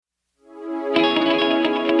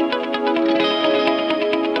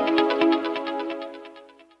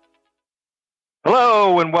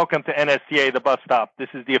Hello and welcome to NSTA, the bus stop. This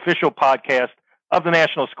is the official podcast of the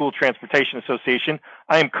National School Transportation Association.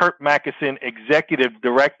 I am Kurt Mackison, Executive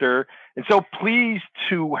Director, and so pleased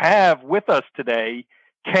to have with us today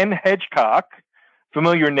Ken Hedgecock,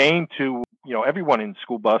 familiar name to everyone in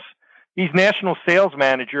school bus. He's National Sales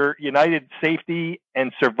Manager, United Safety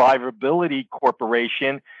and Survivability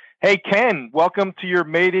Corporation. Hey, Ken, welcome to your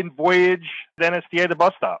maiden voyage at NSTA, the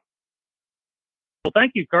bus stop. Well,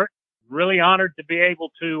 thank you, Kurt. Really honored to be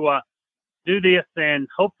able to do this and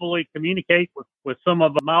hopefully communicate with some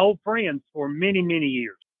of my old friends for many, many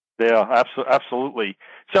years. Yeah, absolutely.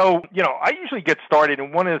 So, I usually get started,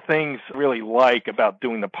 and one of the things I really like about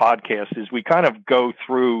doing the podcast is we kind of go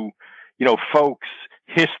through, folks'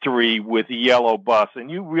 history with the yellow bus,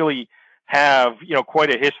 and you really have,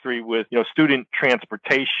 quite a history with, student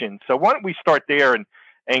transportation. So why don't we start there and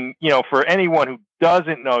for anyone who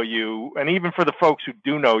doesn't know you, and even for the folks who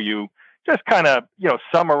do know you, just kind of,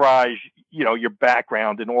 summarize, your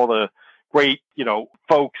background and all the great,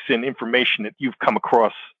 folks and information that you've come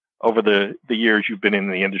across over the years you've been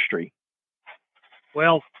in the industry.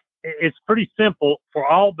 Well, it's pretty simple. For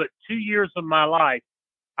all but 2 years of my life,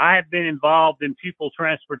 I have been involved in pupil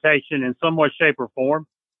transportation in some way, shape, or form.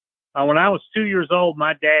 When I was 2 years old,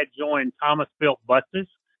 my dad joined Thomas Built Buses,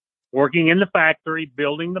 working in the factory,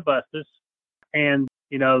 building the buses. And,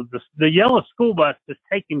 the yellow school bus has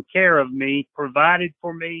taken care of me, provided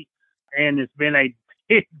for me, and it's been a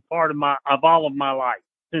big part of all of my life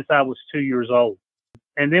since I was 2 years old.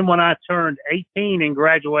 And then when I turned 18 and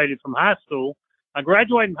graduated from high school, I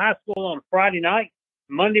graduated from high school on a Friday night.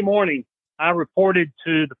 Monday morning, I reported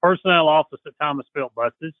to the personnel office at Thomas Built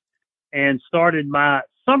Buses and started my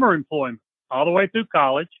summer employment all the way through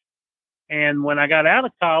college. And when I got out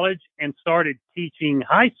of college and started teaching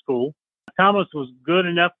high school, Thomas was good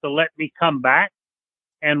enough to let me come back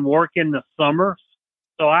and work in the summers.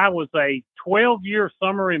 So I was a 12-year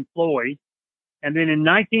summer employee. And then in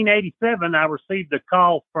 1987, I received a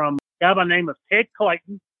call from a guy by the name of Ted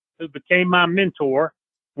Clayton, who became my mentor,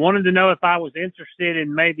 wanted to know if I was interested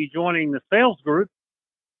in maybe joining the sales group.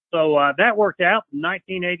 So that worked out. In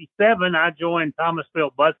 1987, I joined Thomas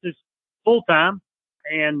Built Buses full-time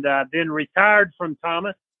and then retired from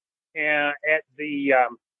Thomas at the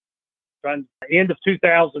end of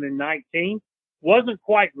 2019. Wasn't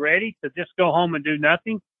quite ready to just go home and do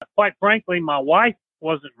nothing. Quite frankly, my wife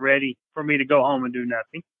wasn't ready for me to go home and do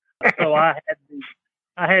nothing. So I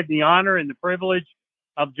had the honor and the privilege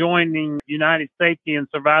of joining United Safety and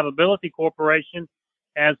Survivability Corporation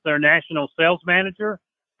as their national sales manager,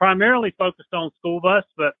 primarily focused on school bus,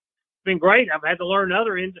 but it's been great. I've had to learn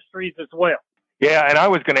other industries as well. Yeah, and I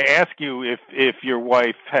was going to ask you if your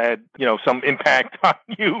wife had, some impact on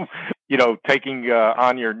you, taking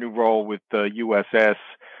on your new role with the USS.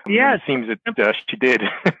 Yeah, it seems that she did.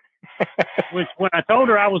 Which, when I told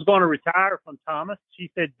her I was going to retire from Thomas, she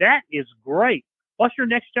said, "That is great. What's your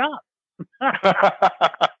next job?" And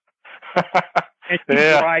she's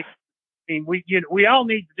right. I mean, we all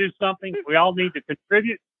need to do something. We all need to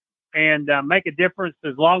contribute and make a difference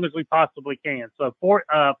as long as we possibly can. So,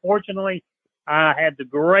 fortunately, I had the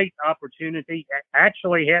great opportunity.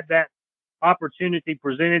 Actually, had that opportunity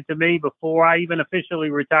presented to me before I even officially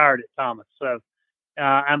retired at Thomas. So,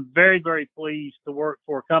 I'm very, very pleased to work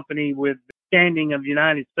for a company with the standing of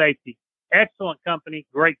United Safety. Excellent company,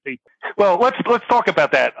 great people. Well, let's talk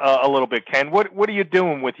about that a little bit, Ken. What are you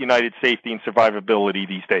doing with United Safety and Survivability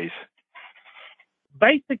these days?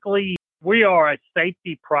 Basically, we are a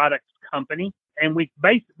safety products company, and we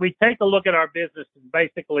take a look at our business in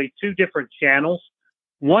basically two different channels.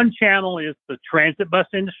 One channel is the transit bus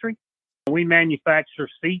industry. We manufacture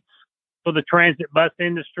seats for the transit bus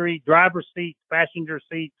industry, driver seats, passenger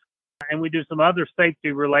seats, and we do some other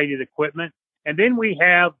safety-related equipment. And then we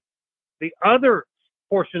have the other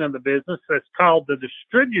portion of the business that's called the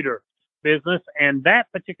distributor business, and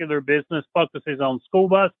that particular business focuses on school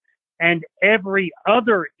bus and every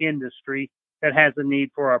other industry that has a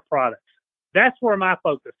need for our products. That's where my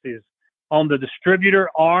focus is, on the distributor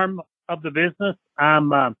arm of the business.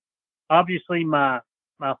 I'm obviously my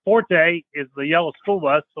forte is the yellow school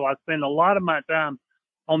bus, so I spend a lot of my time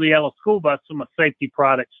on the yellow school bus from a safety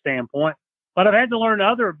product standpoint. But I've had to learn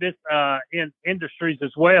other in industries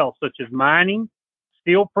as well, such as mining,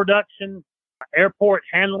 steel production, airport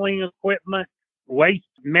handling equipment, waste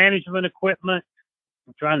management equipment.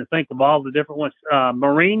 I'm trying to think of all the different ones,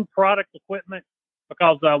 marine product equipment,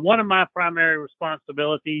 because one of my primary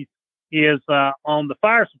responsibilities is on the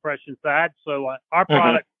fire suppression side. So our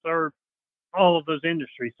products serve all of those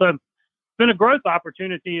industries. So it's been a growth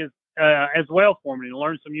opportunity as well for me to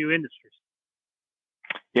learn some new industries.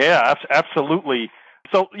 Yeah, absolutely.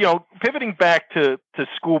 So, pivoting back to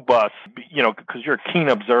school bus, because you're a keen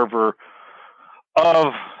observer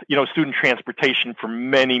of, student transportation for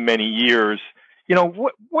many, many years,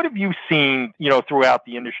 what have you seen, throughout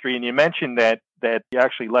the industry? And you mentioned that you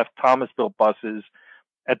actually left Thomasville buses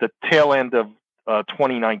at the tail end of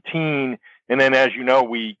 2019. And then, as you know,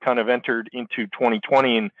 we kind of entered into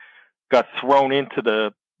 2020 and got thrown into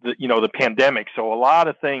the pandemic. So a lot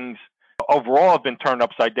of things overall have been turned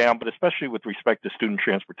upside down, but especially with respect to student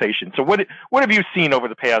transportation. So what have you seen over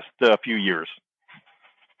the past few years?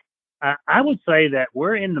 I would say that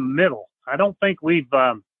we're in the middle. I don't think we're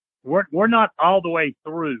not all the way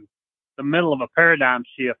through the middle of a paradigm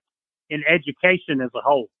shift in education as a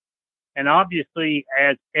whole. And obviously,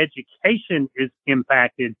 as education is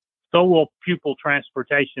impacted, so will pupil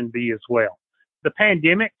transportation be as well. The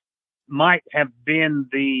pandemic might have been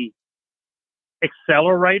the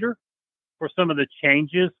accelerator for some of the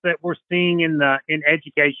changes that we're seeing in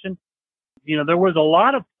education. There was a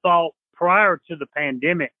lot of thought prior to the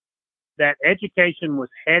pandemic that education was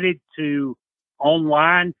headed to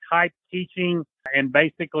online type teaching and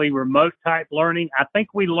basically remote type learning. I think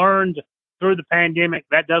we learned through the pandemic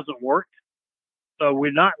that doesn't work. So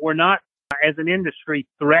we're not as an industry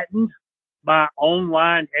threatened by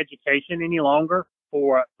online education any longer,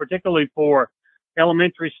 particularly for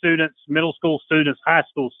elementary students, middle school students, high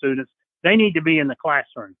school students. They need to be in the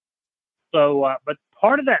classroom. So, but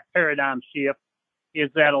part of that paradigm shift is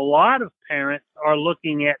that a lot of parents are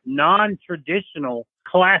looking at non-traditional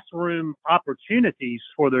classroom opportunities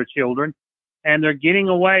for their children, and they're getting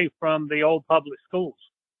away from the old public schools.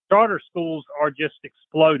 Charter schools are just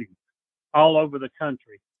exploding all over the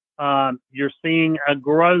country. You're seeing a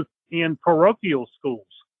growth in parochial schools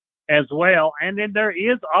as well. And then there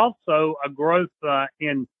is also a growth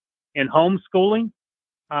in homeschooling.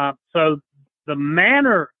 So the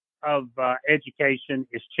manner of education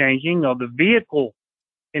is changing, or the vehicle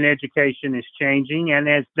in education is changing. And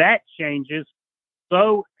as that changes,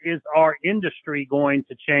 so is our industry going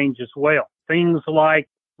to change as well. Things like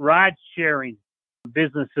ride sharing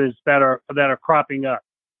businesses that are cropping up.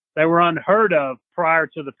 They were unheard of prior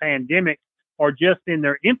to the pandemic, or just in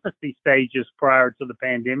their infancy stages prior to the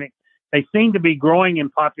pandemic. They seem to be growing in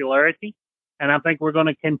popularity, and I think we're going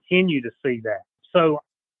to continue to see that. So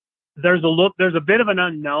there's a bit of an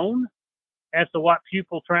unknown as to what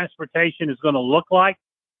pupil transportation is going to look like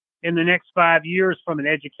in the next 5 years from an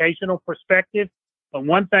educational perspective. But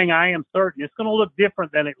one thing I am certain, it's going to look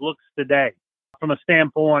different than it looks today from a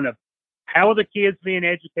standpoint of how are the kids being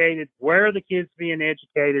educated? Where are the kids being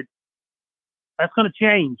educated? That's going to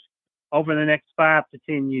change over the next 5 to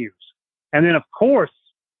 10 years. And then, of course,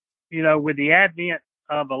 with the advent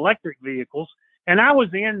of electric vehicles, and I was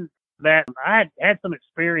in that, I had some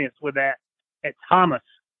experience with that at Thomas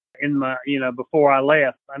in my, before I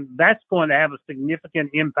left. And that's going to have a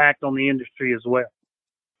significant impact on the industry as well.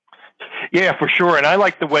 Yeah, for sure. And I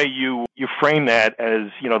like the way you frame that as,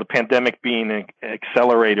 the pandemic being an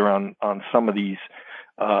accelerator on some of these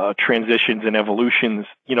transitions and evolutions,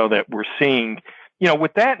 that we're seeing.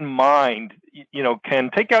 With that in mind, Ken,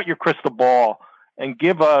 take out your crystal ball and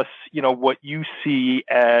give us, what you see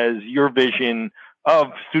as your vision of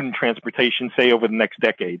student transportation, say, over the next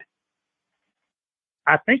decade.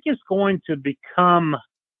 I think it's going to become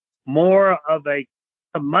more of a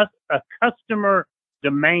customer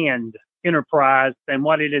demand enterprise than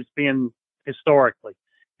what it has been historically.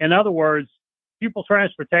 In other words, pupil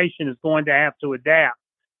transportation is going to have to adapt,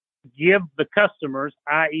 give the customers,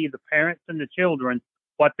 i.e. the parents and the children,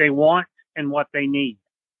 what they want and what they need.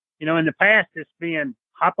 In the past, it's been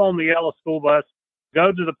hop on the yellow school bus,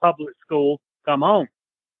 go to the public school, come home.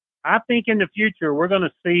 I think in the future, we're going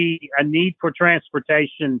to see a need for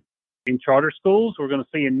transportation in charter schools. We're going to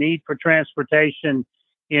see a need for transportation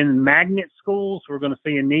in magnet schools. We're going to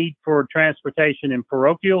see a need for transportation in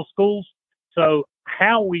parochial schools. So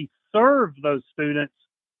how we serve those students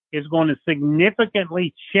is going to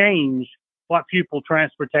significantly change what pupil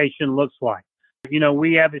transportation looks like.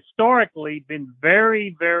 We have historically been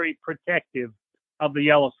very, very protective of the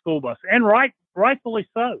yellow school bus, and rightfully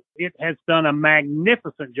so. It has done a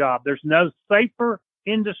magnificent job. There's no safer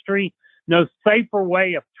industry, no safer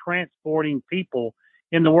way of transporting people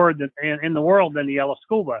in the world than the yellow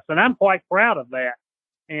school bus. And I'm quite proud of that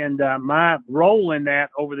and my role in that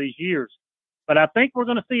over these years. But I think we're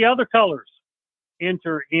going to see other colors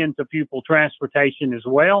enter into pupil transportation as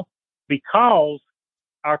well, because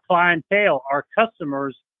our clientele, our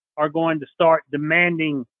customers, are going to start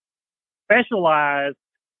demanding specialized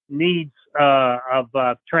needs of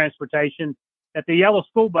transportation that the yellow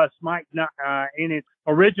school bus might not, in its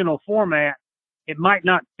original format, it might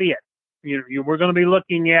not fit. We're going to be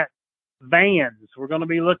looking at vans. We're going to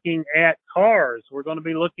be looking at cars. We're going to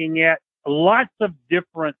be looking at lots of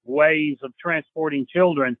different ways of transporting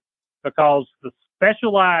children, because the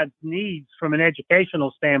specialized needs from an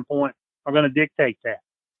educational standpoint are going to dictate that.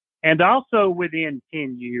 And also within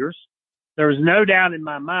 10 years, there's no doubt in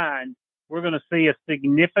my mind, we're going to see a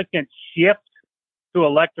significant shift to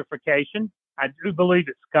electrification. I do believe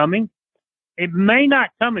it's coming. It may not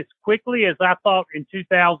come as quickly as I thought in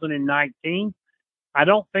 2019. I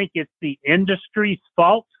don't think it's the industry's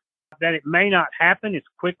fault that it may not happen as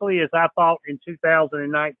quickly as I thought in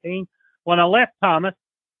 2019. When I left Thomas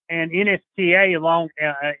and NSTA, along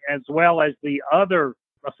as well as the other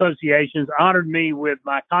associations, honored me with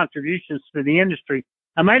my contributions to the industry,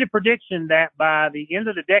 I made a prediction that by the end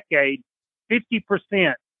of the decade,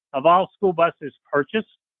 50% of all school buses purchased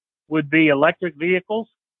would be electric vehicles.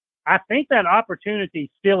 I think that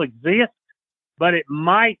opportunity still exists, but it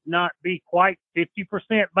might not be quite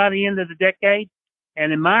 50% by the end of the decade.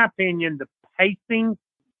 And in my opinion, the pacing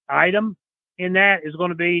item in that is going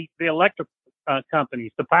to be the electric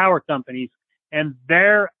companies, the power companies, and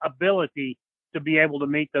their ability to be able to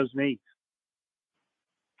meet those needs.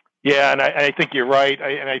 Yeah, and I think you're right.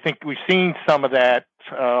 I think we've seen some of that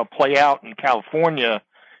play out in California,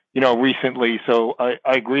 recently. So I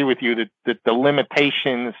agree with you that the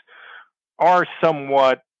limitations are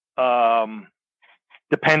somewhat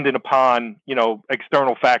dependent upon,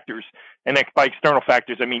 external factors. And by external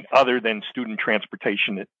factors, I mean other than student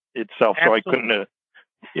transportation itself. Absolutely.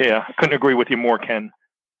 So I couldn't agree with you more, Ken.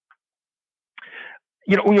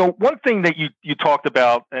 One thing that you talked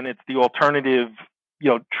about, and it's the alternative,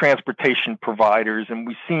 transportation providers, and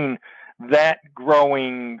we've seen that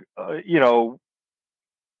growing, I don't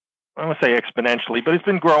want to say exponentially, but it's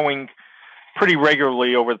been growing pretty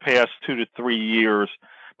regularly over the past 2 to 3 years.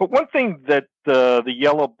 But one thing that the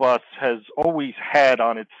yellow bus has always had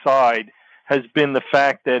on its side has been the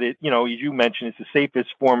fact that it, as you mentioned, it's the safest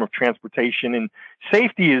form of transportation, and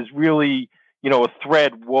safety is really, a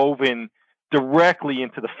thread woven directly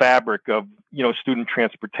into the fabric of, student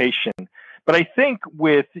transportation. But I think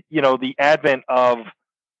with, the advent of,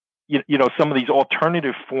 some of these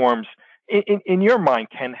alternative forms, in your mind,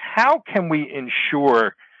 Ken, how can we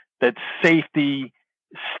ensure that safety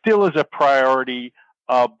still is a priority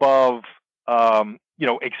above,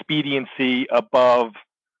 expediency, above,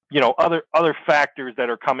 other factors that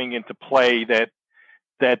are coming into play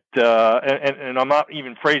and I'm not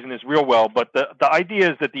even phrasing this real well, but the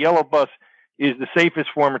idea is that the yellow bus is the safest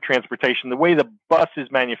form of transportation. The way the bus is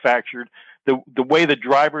manufactured, the way the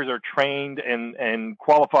drivers are trained and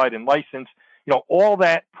qualified and licensed, all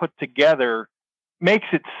that put together makes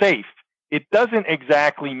it safe. It doesn't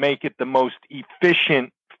exactly make it the most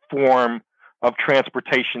efficient form of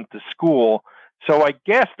transportation to school. So I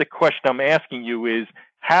guess the question I'm asking you is,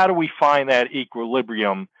 how do we find that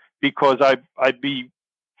equilibrium? Because I'd be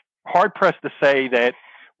hard pressed to say that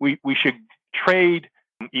we should trade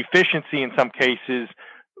efficiency in some cases,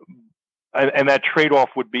 and that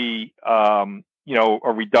trade-off would be, a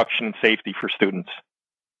reduction in safety for students.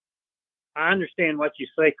 I understand what you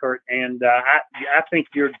say, Kurt, and I think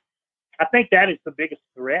that is the biggest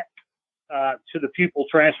threat to the pupil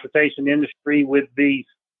transportation industry with these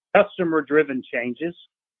customer-driven changes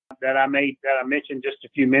that I mentioned just a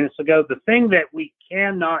few minutes ago. The thing that we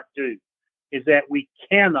cannot do is that we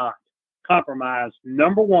cannot compromise,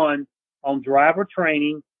 number one, on driver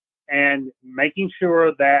training and making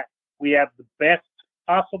sure that we have the best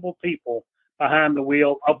possible people behind the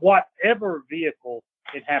wheel of whatever vehicle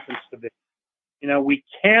it happens to be. We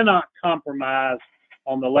cannot compromise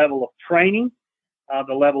on the level of training,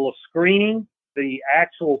 the level of screening, the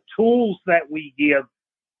actual tools that we give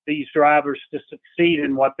these drivers to succeed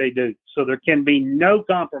in what they do. So there can be no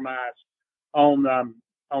compromise on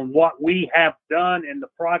what we have done and the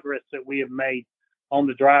progress that we have made on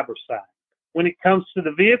the driver's side. When it comes to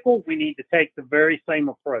the vehicle, we need to take the very same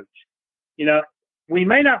approach. We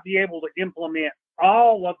may not be able to implement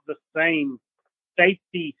all of the same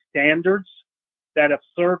safety standards that have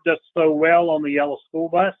served us so well on the yellow school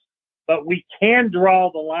bus, but we can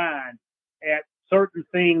draw the line at certain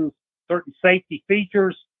things, certain safety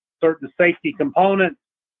features, certain safety components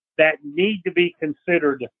that need to be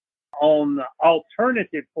considered on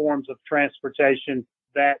alternative forms of transportation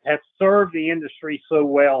that have served the industry so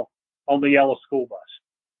well on the yellow school bus.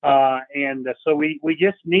 So we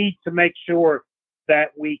just need to make sure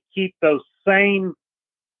that we keep those same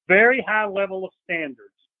very high level of standards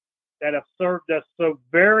that have served us so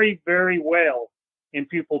very, very well in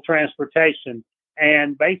pupil transportation,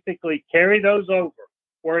 and basically carry those over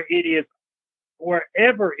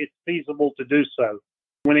wherever it's feasible to do so.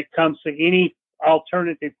 when it comes to any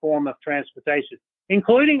alternative form of transportation,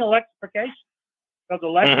 including electrification. Because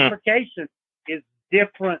electrification is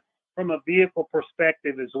different from a vehicle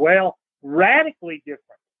perspective as well, radically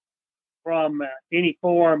different from any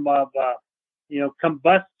form of,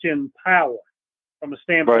 combustion power from a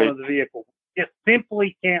standpoint of the vehicle. It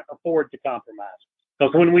simply can't afford to compromise.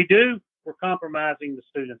 Because when we do, we're compromising the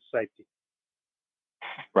student's safety.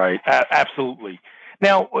 Right. Absolutely.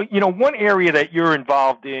 Now, one area that you're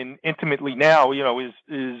involved in intimately now,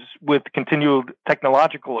 is with continued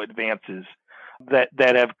technological advances that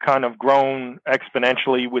have kind of grown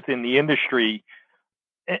exponentially within the industry.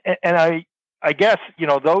 And I guess,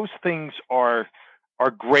 those things are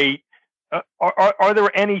great. Are there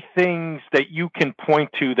any things that you can point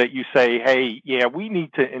to that you say, hey, yeah, we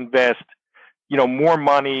need to invest, more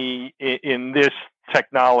money in this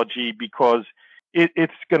technology because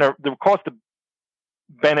the cost of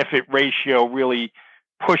benefit ratio really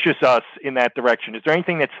pushes us in that direction? Is there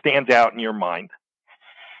anything that stands out in your mind?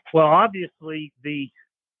 Well, obviously, the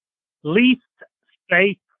least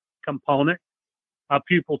safe component of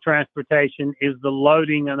pupil transportation is the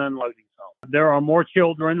loading and unloading zone. There are more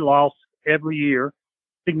children lost every year,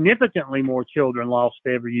 significantly more children lost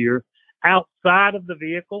every year outside of the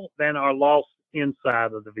vehicle than are lost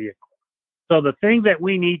inside of the vehicle. So the thing that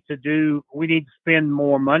we need to do, we need to spend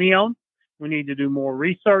more money on, we need to do more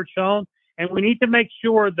research on, and we need to make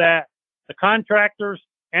sure that the contractors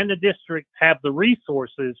and the district have the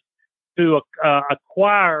resources to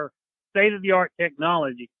acquire state-of-the-art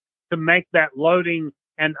technology to make that loading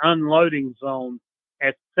and unloading zone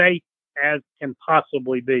as safe as can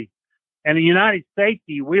possibly be. And in United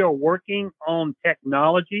Safety, we are working on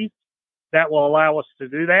technologies that will allow us to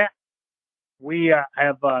do that. We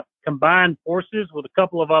have combined forces with a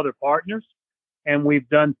couple of other partners, and we've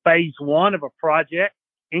done phase one of a project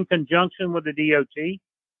in conjunction with the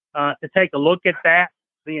DOT to take a look at that,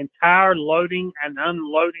 the entire loading and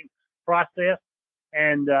unloading process,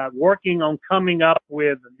 and working on coming up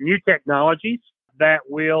with new technologies that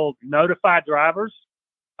will notify drivers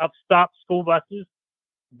of stopped school buses,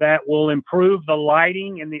 that will improve the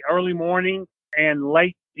lighting in the early morning and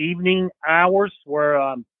late evening hours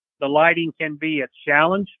where the lighting can be a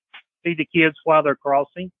challenge to see the kids while they're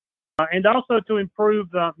crossing, and also to improve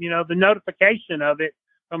the notification of it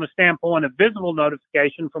from a standpoint of visible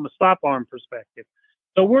notification from a stop arm perspective.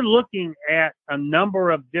 So we're looking at a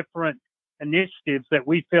number of different initiatives that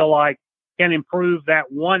we feel like can improve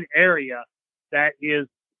that one area that is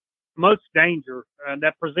most danger,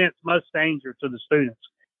 that presents most danger to the students,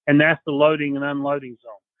 and that's the loading and unloading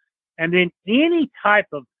zone. And then any type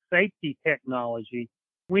of safety technology,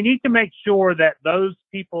 we need to make sure that those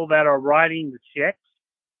people that are writing the checks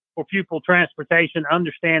for pupil transportation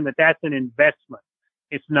understand that that's an investment.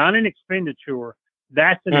 It's not an expenditure.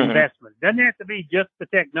 That's an investment. It doesn't have to be just the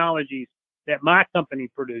technologies that my company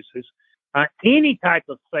produces. Any type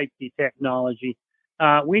of safety technology,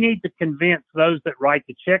 we need to convince those that write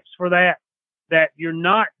the checks for that you're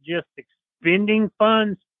not just expending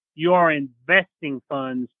funds, you are investing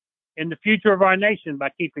funds in the future of our nation by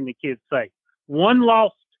keeping the kids safe. One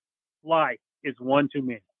lost life is one too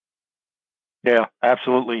many. Yeah,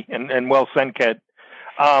 absolutely. And well said, Ked.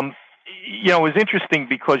 It was interesting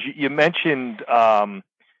because you mentioned,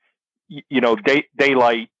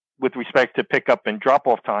 daylight with respect to pickup and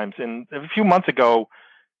drop-off times. And a few months ago,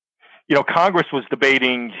 Congress was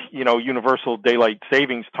debating, universal daylight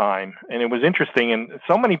savings time. And it was interesting. And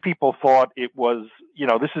so many people thought it was,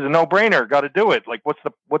 this is a no-brainer, got to do it. Like, what's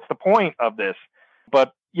the point of this?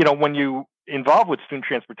 But, when you involved with student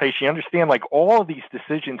transportation, you understand like all of these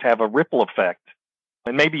decisions have a ripple effect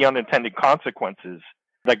and maybe unintended consequences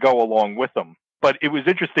that go along with them. But it was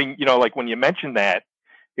interesting, like when you mentioned that,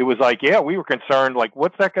 it was like, yeah, we were concerned, like,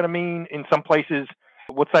 what's that going to mean in some places?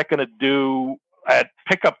 What's that going to do at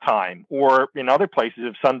pickup time? Or in other places,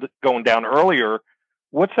 if sun's going down earlier,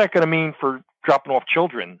 what's that going to mean for dropping off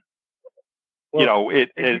children? Well, at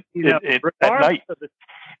night.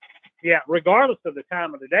 Regardless of the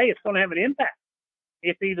time of the day, it's going to have an impact.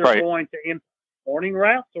 It's either going to impact morning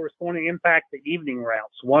routes or it's going to impact the evening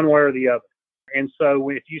routes, one way or the other. And so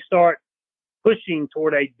if you start pushing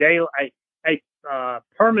toward a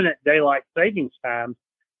permanent daylight savings time,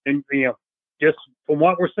 then, just from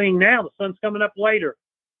what we're seeing now, the sun's coming up later,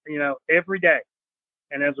 every day.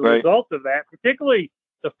 And as a result of that, particularly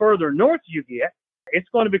the further north you get, it's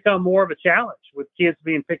going to become more of a challenge with kids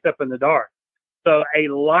being picked up in the dark. So a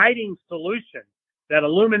lighting solution that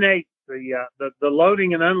illuminates the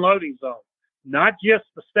loading and unloading zone, not just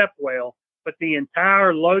the step well, but the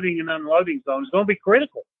entire loading and unloading zone is going to be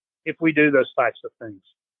critical if we do those types of things.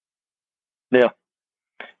 Yeah.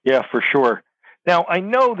 Yeah, for sure. Now, I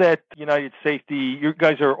know that United Safety, you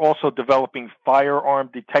guys are also developing firearm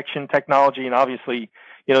detection technology, and obviously,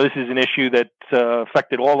 this is an issue that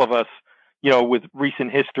affected all of us, with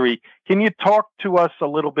recent history. Can you talk to us a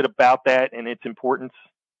little bit about that and its importance?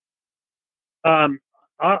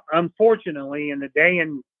 Unfortunately, in the day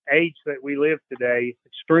and age that we live today, it's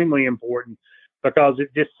extremely important because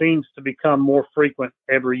it just seems to become more frequent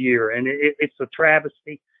every year, and it's a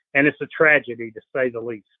travesty and it's a tragedy, to say the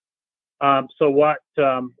least. So what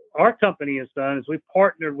our company has done is we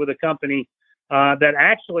partnered with a company that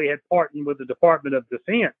actually had partnered with the Department of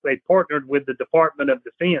Defense. They partnered with the Department of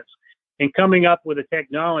Defense in coming up with a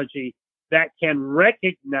technology that can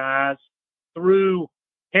recognize through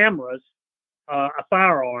cameras a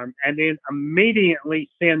firearm and then immediately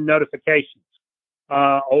send notifications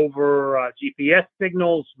over GPS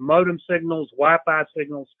signals, modem signals, Wi-Fi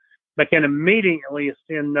signals that can immediately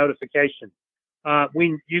send notifications.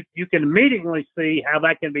 You can immediately see how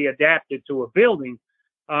that can be adapted to a building.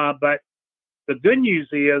 But the good news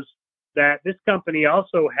is that this company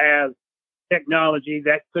also has technology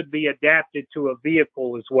that could be adapted to a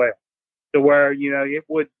vehicle as well, to where, it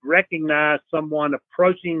would recognize someone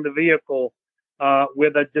approaching the vehicle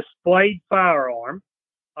with a displayed firearm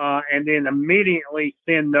and then immediately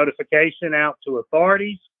send notification out to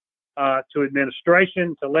authorities, to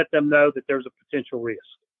administration, to let them know that there's a potential risk.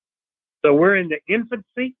 So we're in the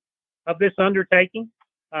infancy of this undertaking,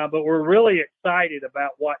 but we're really excited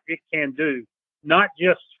about what it can do, not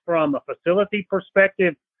just from a facility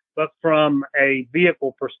perspective, but from a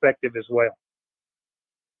vehicle perspective as well.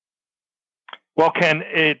 Well, Ken,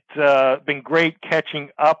 it's been great catching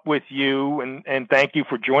up with you, and thank you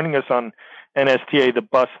for joining us on NSTA, the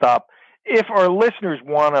bus stop. If our listeners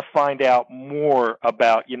want to find out more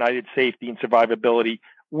about United Safety and Survivability,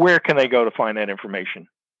 where can they go to find that information?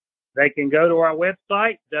 They can go to our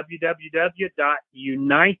website,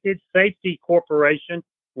 www.unitedsafetycorporation,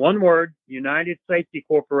 one word,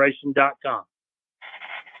 unitedsafetycorporation.com.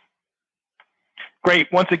 Great.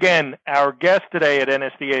 Once again, our guest today at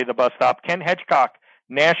NSTA, the bus stop, Ken Hedgecock,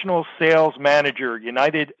 National Sales Manager,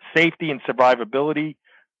 United Safety and Survivability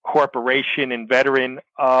Corporation, and veteran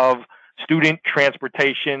of student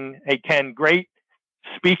transportation. Hey, Ken, great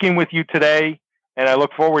speaking with you today, and I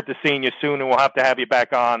look forward to seeing you soon, and we'll have to have you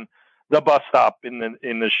back on the bus stop in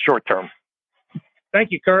the short term.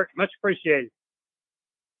 Thank you, Kurt. Much appreciated.